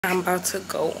I'm about to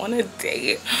go on a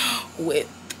date with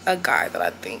a guy that I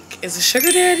think is a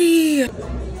sugar daddy.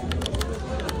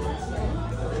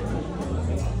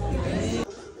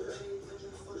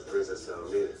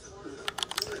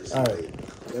 All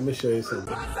right, let me show you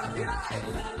something.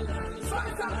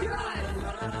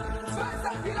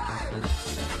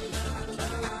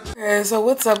 Okay, so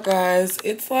what's up, guys?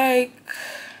 It's like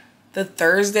the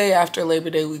Thursday after Labor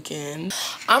Day weekend.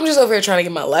 I'm just over here trying to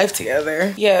get my life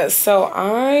together. Yeah, so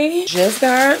I just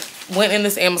went in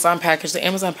this Amazon package. The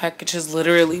Amazon package has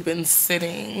literally been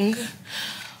sitting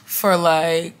for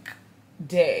like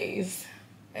days.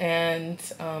 And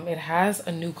it has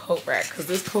a new coat rack because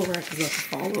this coat rack is about to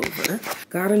fall over.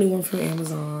 Got a new one from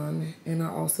Amazon, and I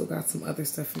also got some other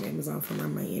stuff from Amazon for my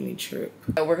Miami trip.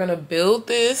 We're gonna build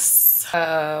this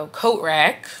coat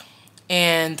rack,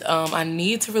 and I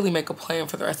need to really make a plan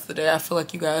for the rest of the day. I feel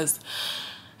like you guys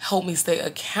help me stay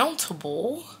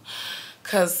accountable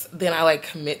because then I like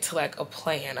commit to like a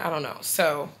plan. I don't know.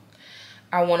 So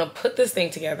I want to put this thing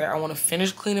together. I want to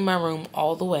finish cleaning my room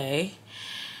all the way.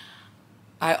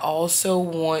 I also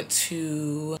want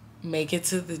to make it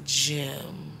to the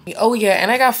gym. Oh yeah,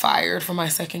 and I got fired from my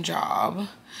second job.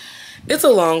 It's a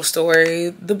long story.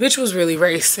 The bitch was really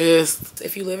racist.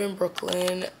 If you live in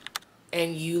Brooklyn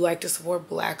and you like to support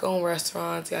Black-owned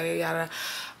restaurants, yada yada,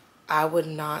 I would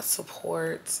not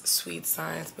support Sweet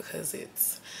Science because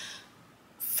it's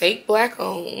fake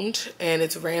Black-owned and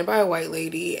it's ran by a white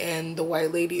lady, and the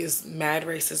white lady is mad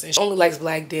racist and she only likes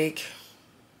black dick,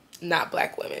 not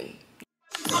black women.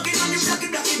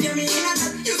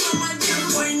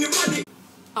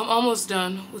 I'm almost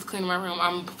done with cleaning my room.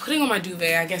 I'm putting on my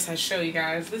duvet. I guess I'll show you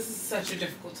guys. This is such a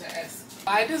difficult task.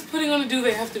 Why does putting on a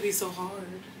duvet have to be so hard?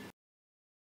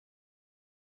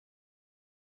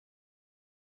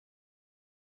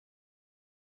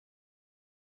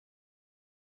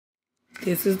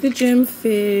 This is the gym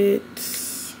fit.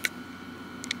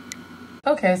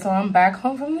 Okay, so I'm back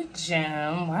home from the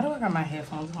gym. Why do I got my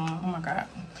headphones on? Oh my God.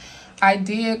 I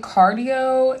did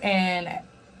cardio and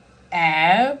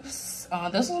abs.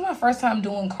 This was my first time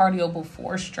doing cardio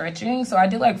before stretching. So I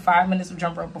did like 5 minutes of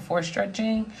jump rope before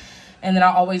stretching. And then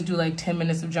I always do like 10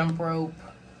 minutes of jump rope,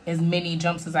 as many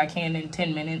jumps as I can in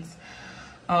 10 minutes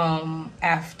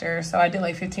after. So I did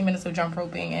like 15 minutes of jump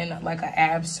roping and like an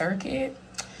ab circuit.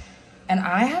 And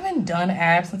I haven't done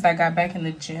abs since I got back in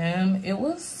the gym. It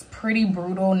was pretty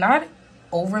brutal. Not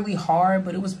overly hard,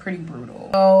 but it was pretty brutal.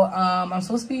 So I'm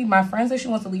supposed to be, my friend said she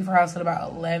wants to leave her house at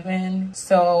about 11.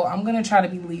 So I'm gonna try to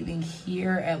be leaving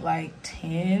here at like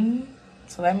 10.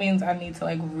 So that means I need to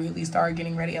like really start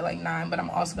getting ready at like 9, but I'm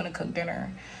also gonna cook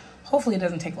dinner. Hopefully it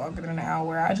doesn't take longer than an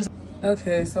hour.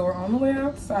 Okay, so we're on the way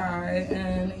outside,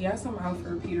 and yes, I'm out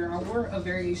for Peter. I wore a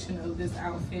variation of this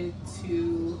outfit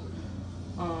to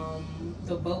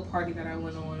the boat party that I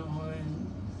went on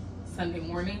Sunday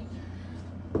morning.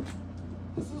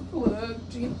 This is the look,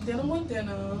 denim on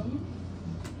denim.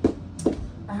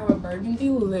 I have a burgundy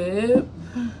lip,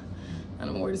 and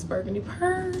I'm wearing this burgundy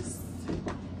purse.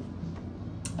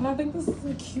 And I think this is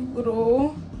a cute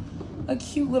little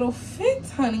fit,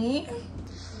 honey.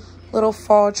 Little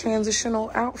fall transitional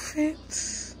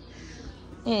outfit.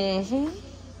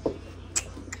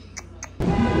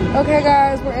 Okay,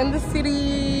 guys, we're in the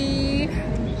city.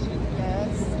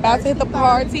 Yes. About to hit the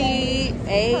party.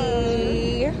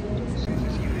 Hey.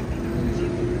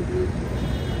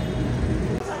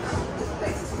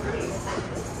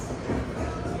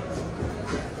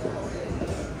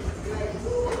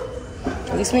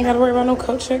 At least we ain't gotta worry about no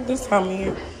coat check this time of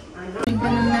year.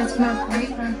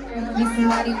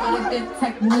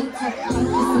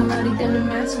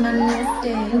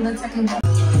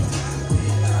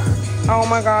 Oh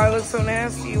my God, it looks so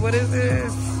nasty. What is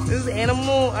this? This is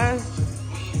animal.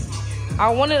 I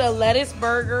wanted a lettuce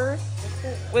burger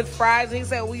with fries, and he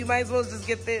said, well, you might as well just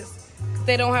get this.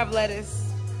 They don't have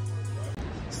lettuce.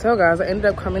 So guys, I ended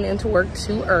up coming into work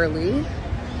too early.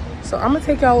 So I'm gonna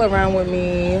take y'all around with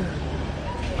me.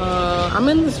 I'm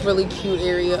in this really cute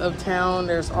area of town.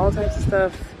 There's all types of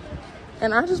stuff.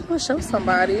 And I just want to show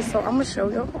somebody, so I'm gonna show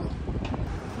y'all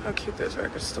how cute this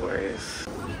record store is.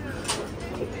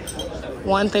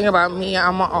 One thing about me,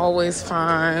 I'ma always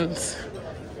find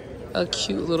a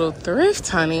cute little thrift,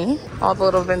 honey. All the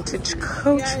little vintage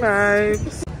Coach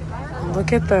vibes.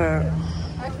 Look at that.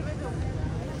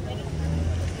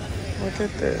 Look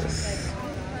at this.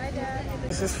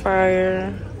 This is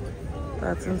fire.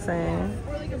 That's insane.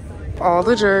 All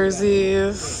the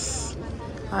jerseys.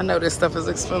 I know this stuff is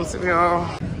expensive, y'all.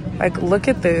 Like, look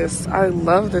at this. I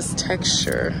love this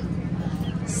texture.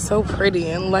 So pretty,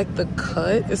 and like the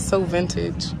cut is so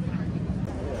vintage.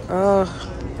 Oh,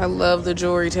 I love the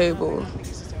jewelry table.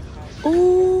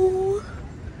 Ooh.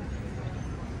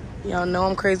 Y'all know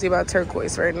I'm crazy about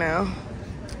turquoise right now.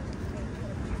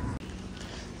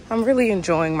 I'm really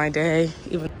enjoying my day.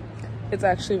 Even it's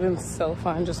actually been so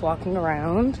fun just walking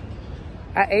around.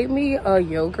 I ate me a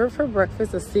yogurt for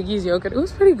breakfast, a Siggy's yogurt. It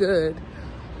was pretty good.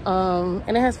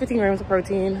 And it has 15 grams of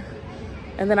protein.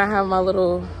 And then I have my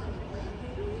little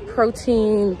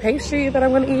protein pastry that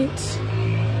I'm gonna eat.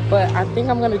 But I think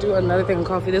I'm gonna do another thing of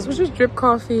coffee. This was just drip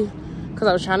coffee because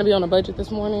I was trying to be on a budget this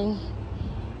morning.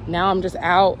 Now I'm just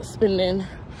out spending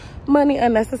money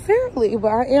unnecessarily. But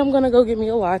I am gonna go get me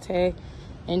a latte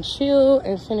and chill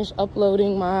and finish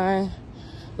uploading my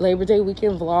Labor Day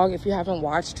weekend vlog. If you haven't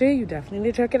watched it, you definitely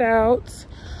need to check it out.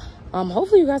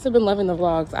 Hopefully you guys have been loving the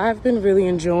vlogs. I've been really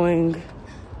enjoying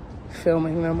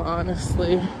filming them,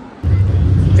 honestly.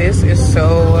 This is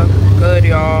so good,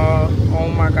 y'all. Oh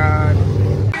my God.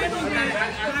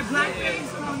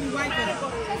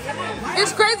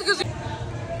 It's crazy because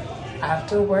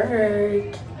after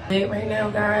work, late right now,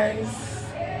 guys.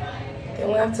 They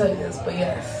won't have to tell you this, but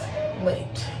yes,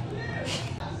 late.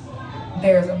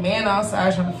 There's a man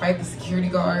outside trying to fight the security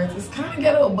guards. It's kind of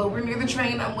ghetto, but we're near the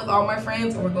train. I'm with all my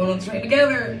friends and we're going on the train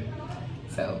together.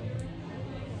 So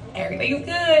everything's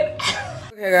good.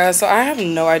 Okay guys, so I have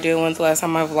no idea when's the last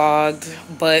time I vlogged,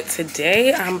 but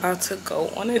today I'm about to go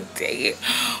on a date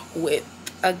with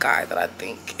a guy that I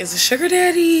think is a sugar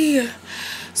daddy.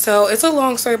 So it's a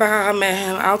long story about how I met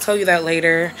him. I'll tell you that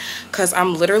later because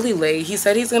I'm literally late. He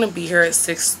said he's gonna be here at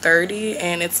 6:30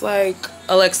 and it's like,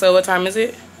 Alexa, what time is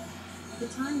it? The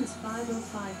time is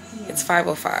 5:05 p.m. It's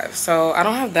 5:05, so I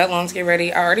don't have that long to get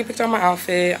ready. I already picked out my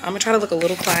outfit. I'm gonna try to look a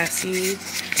little classy.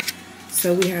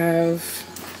 So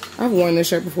I've worn this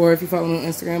shirt before if you follow me on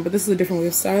Instagram, but this is a different way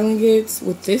of styling it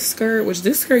with this skirt, which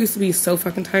this skirt used to be so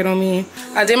fucking tight on me.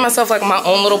 I did myself like my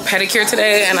own little pedicure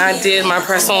today and I did my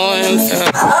press on. So.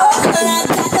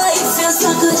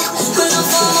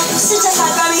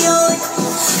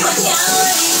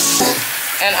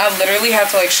 And I literally had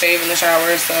to like shave in the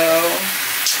shower, so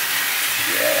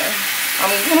yeah. I'm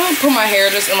gonna put my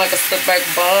hair just in like a slick back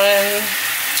bun.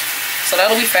 So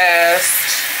that'll be fast.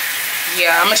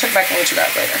 Yeah, I'm gonna check back in with you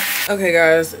guys later. Okay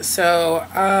guys, so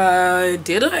I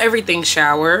did an everything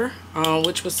shower,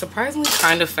 which was surprisingly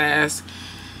kind of fast.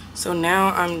 So now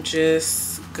I'm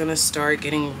just gonna start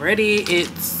getting ready.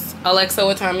 It's, Alexa,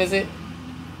 what time is it?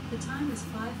 The time is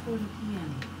 5:40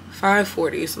 p.m.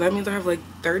 5:40, so that means I have like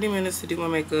 30 minutes to do my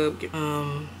makeup.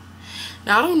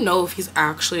 Now I don't know if he's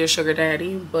actually a sugar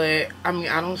daddy, but I mean,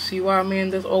 I don't see why a man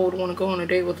this old would want to go on a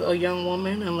date with a young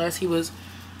woman unless he was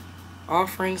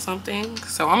offering something.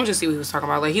 So I'm gonna just see what he was talking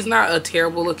about. Like, he's not a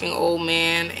terrible looking old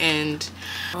man, and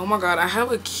oh my God, I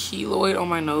have a keloid on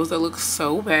my nose that looks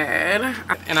so bad.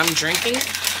 And I'm drinking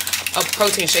a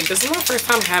protein shake. This is my first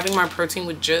time having my protein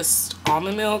with just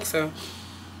almond milk, so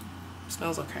it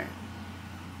smells okay.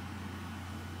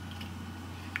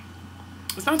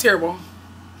 It's not terrible.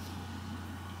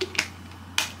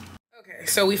 Okay,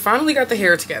 so we finally got the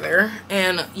hair together,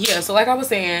 and yeah, so like I was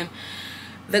saying,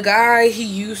 the guy, he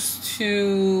used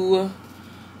to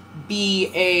be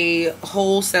a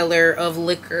wholesaler of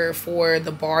liquor for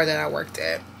the bar that I worked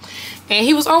at, and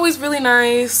he was always really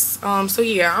nice. So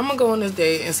yeah, I'm gonna go on this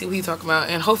date and see what he's talking about,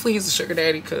 and hopefully he's a sugar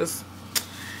daddy, because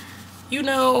you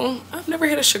know, I've never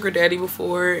had a sugar daddy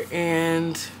before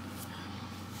and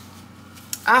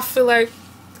I feel like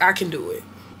I can do it.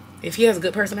 If he has a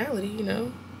good personality, you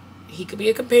know, he could be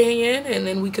a companion and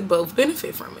then we could both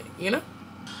benefit from it, you know?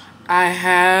 I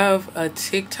have a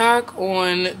TikTok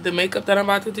on the makeup that I'm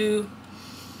about to do.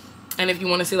 And if you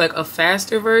want to see like a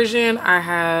faster version, I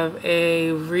have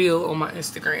a reel on my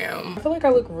Instagram. I feel like I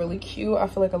look really cute. I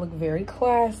feel like I look very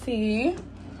classy.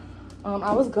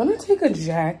 I was gonna take a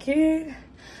jacket,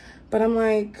 but I'm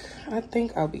like, I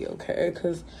think I'll be okay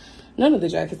because none of the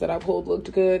jackets that I pulled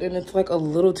looked good, and it's like a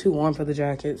little too warm for the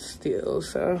jacket still.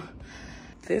 So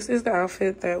this is the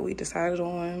outfit that we decided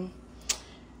on.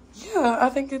 Yeah, I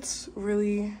think it's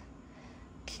really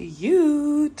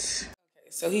cute. Okay,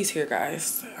 so he's here,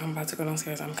 guys. I'm about to go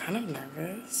downstairs. I'm kind of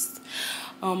nervous.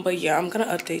 But yeah, I'm gonna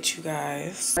update you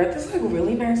guys. We're at this like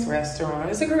really nice restaurant.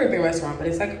 It's a Caribbean restaurant, but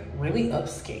it's like really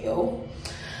upscale.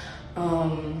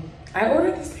 I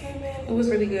ordered the salmon. It was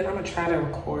really good. I'm gonna try to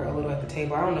record a little at the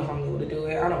table. I don't know if I'm able to do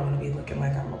it. I don't want to be looking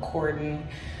like I'm recording.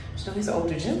 You know, he's an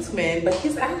older gentleman, but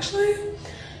he's actually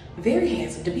very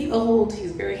handsome. To be old,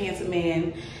 he's a very handsome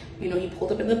man. You know, he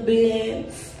pulled up in the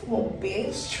Benz, little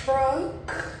Benz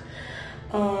truck.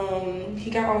 He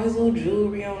got all his little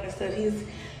jewelry on and stuff.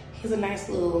 He's a nice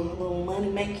little money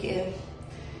making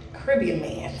Caribbean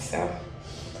man. So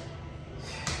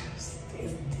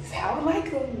it's That's how I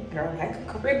like them. Girl, like a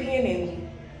Caribbean and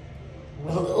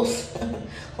with a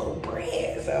little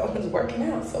bread. So it's working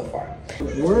out so far.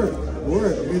 Work.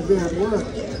 It's been at work.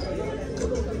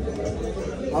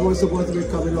 I was supposed to be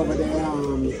coming over there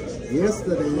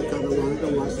yesterday because I wanted to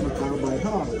wash my car by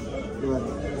half. But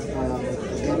I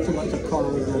got too much of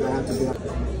calls that I had to do.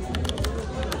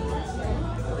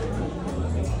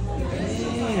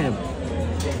 Damn.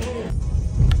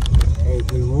 Hey,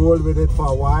 we rolled with it for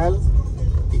a while.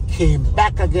 He came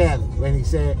back again when he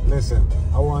said, listen,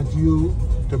 I want you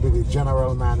to be the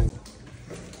general manager.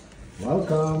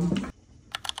 Welcome.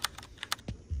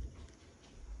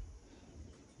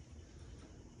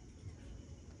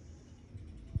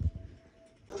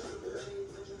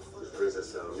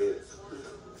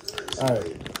 All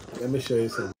right, let me show you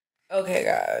something. Okay,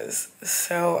 guys,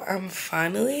 so I'm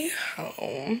finally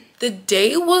home. The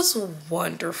day was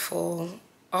wonderful.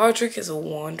 Audric is a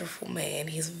wonderful man.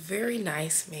 He's a very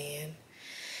nice man.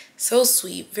 So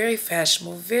sweet, very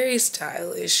fashionable, very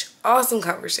stylish, awesome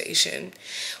conversation.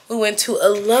 We went to a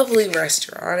lovely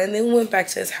restaurant and then we went back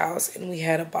to his house and we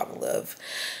had a bottle of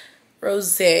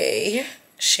rosé,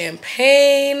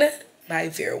 champagne, by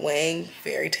Vera Wang,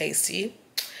 very tasty.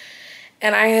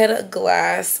 And I had a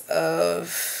glass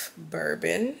of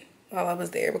bourbon while I was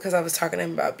there because I was talking to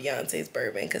him about Beyonce's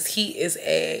bourbon because he is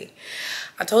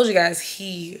I told you guys,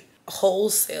 he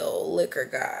wholesale liquor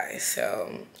guy.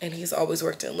 So, and he's always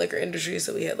worked in the liquor industry.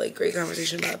 So we had like great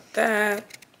conversation about that.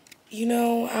 You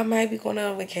know, I might be going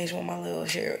on vacation with my little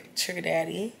sugar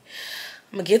daddy.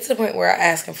 I'm gonna get to the point where I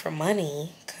ask him for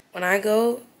money. When I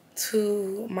go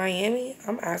to Miami,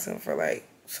 I'm asking for like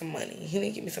some money. He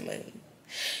didn't give me some money.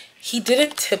 He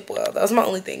didn't tip well. That was my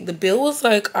only thing. The bill was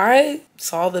like, I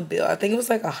saw the bill. I think it was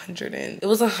like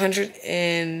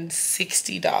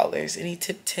 $160 and he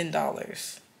tipped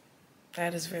 $10.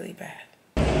 That is really bad.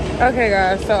 Okay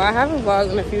guys, so I haven't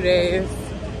vlogged in a few days,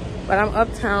 but I'm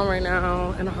uptown right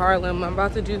now in Harlem. I'm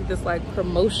about to do this like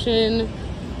promotion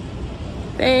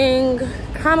thing,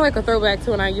 kind of like a throwback to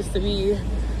when I used to be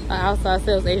an outside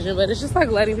sales agent, but it's just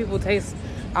like letting people taste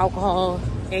alcohol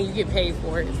and you get paid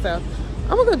for it. So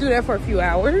I'm gonna go do that for a few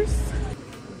hours.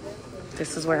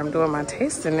 This is where I'm doing my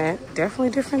tasting at.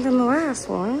 Definitely different than the last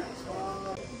one.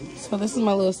 So this is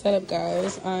my little setup,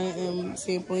 guys. I am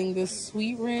sampling this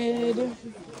sweet red.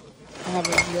 I have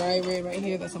a dry red right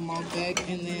here. That's a Malbec.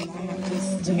 And then I have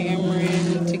this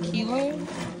tamarind tequila.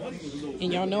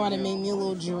 And y'all know I done made me a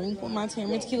little drink with my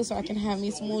tamarind tequila so I can have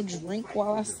me some little drink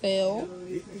while I sell.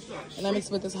 And I mix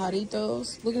it with this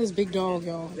Jarritos. Look at this big dog,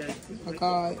 y'all. Oh my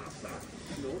God.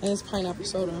 And it's pineapple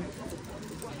soda.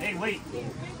 Hey, wait.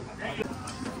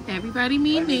 Everybody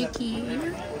meet Nikki.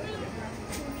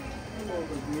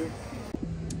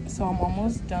 So I'm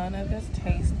almost done at this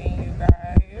tasting, you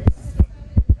guys.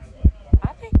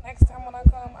 I think next time when I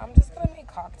come, I'm just gonna make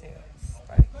cocktails.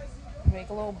 Like, make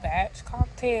a little batch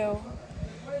cocktail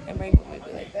and maybe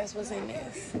like, that's what's in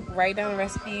this. Write down a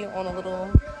recipe on a little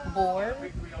board.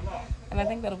 And I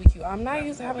think that'll be cute. I'm not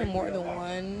used to having more than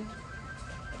one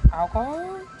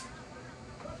alcohol.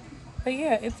 But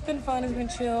yeah, it's been fun, it's been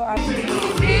chill.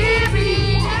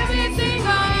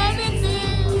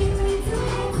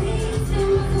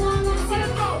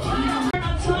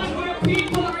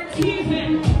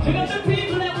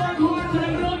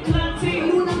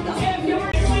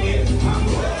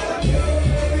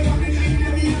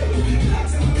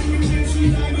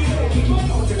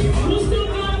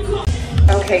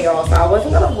 Okay, y'all, so I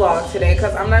wasn't gonna vlog today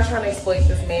because I'm not trying to exploit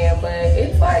this man, but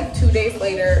it's like 2 days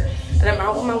later and I'm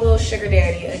out with my little sugar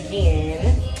daddy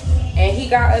again, and he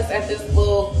got us at this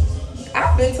little,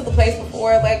 I've been to the place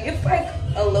before, like it's like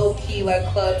a low-key like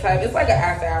club type, it's like an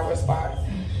after hour spot.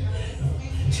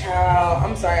 Child,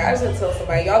 I'm sorry, I just had to tell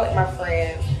somebody, y'all like my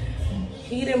friend,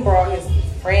 he done brought his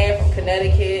friend from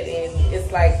Connecticut and it's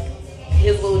like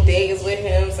his little date is with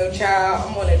him, so child,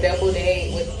 I'm on a double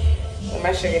date with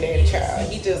my sugar daddy,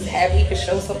 child. He just happy he could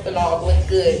show something off, look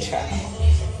good, child.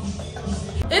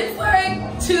 It's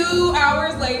like 2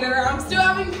 hours later. I'm still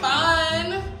having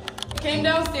fun. Came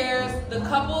downstairs. The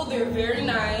couple, they're very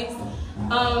nice.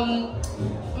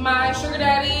 My sugar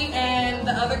daddy and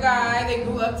the other guy, they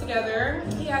grew up together.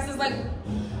 He has his like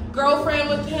girlfriend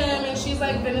with him, and she's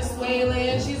like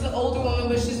Venezuelan. She's an older woman,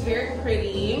 but she's very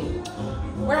pretty.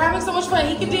 We're having so much fun.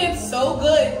 He can dance so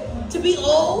good. To be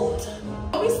old,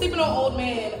 don't be sleeping on old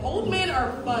men. Old men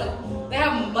are fun. They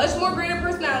have much more greater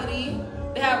personality.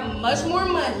 They have much more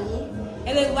money.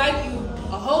 And they like you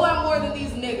a whole lot more than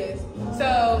these niggas.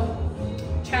 So,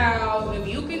 child, if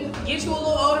you can get you a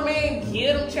little older man,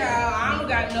 get him, child. I don't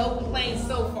got no complaints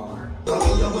so far.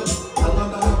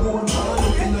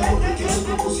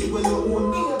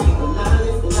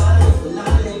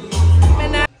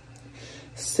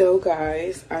 So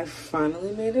guys, I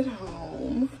finally made it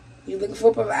home. You looking for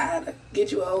a provider?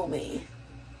 Get you a old man.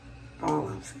 All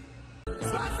I'm saying.